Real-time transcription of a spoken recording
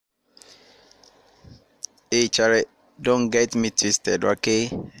Hey, Charlie, don't get me twisted, okay?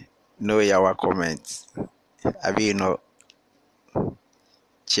 Know your comments. I mean,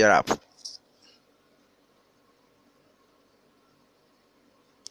 cheer up.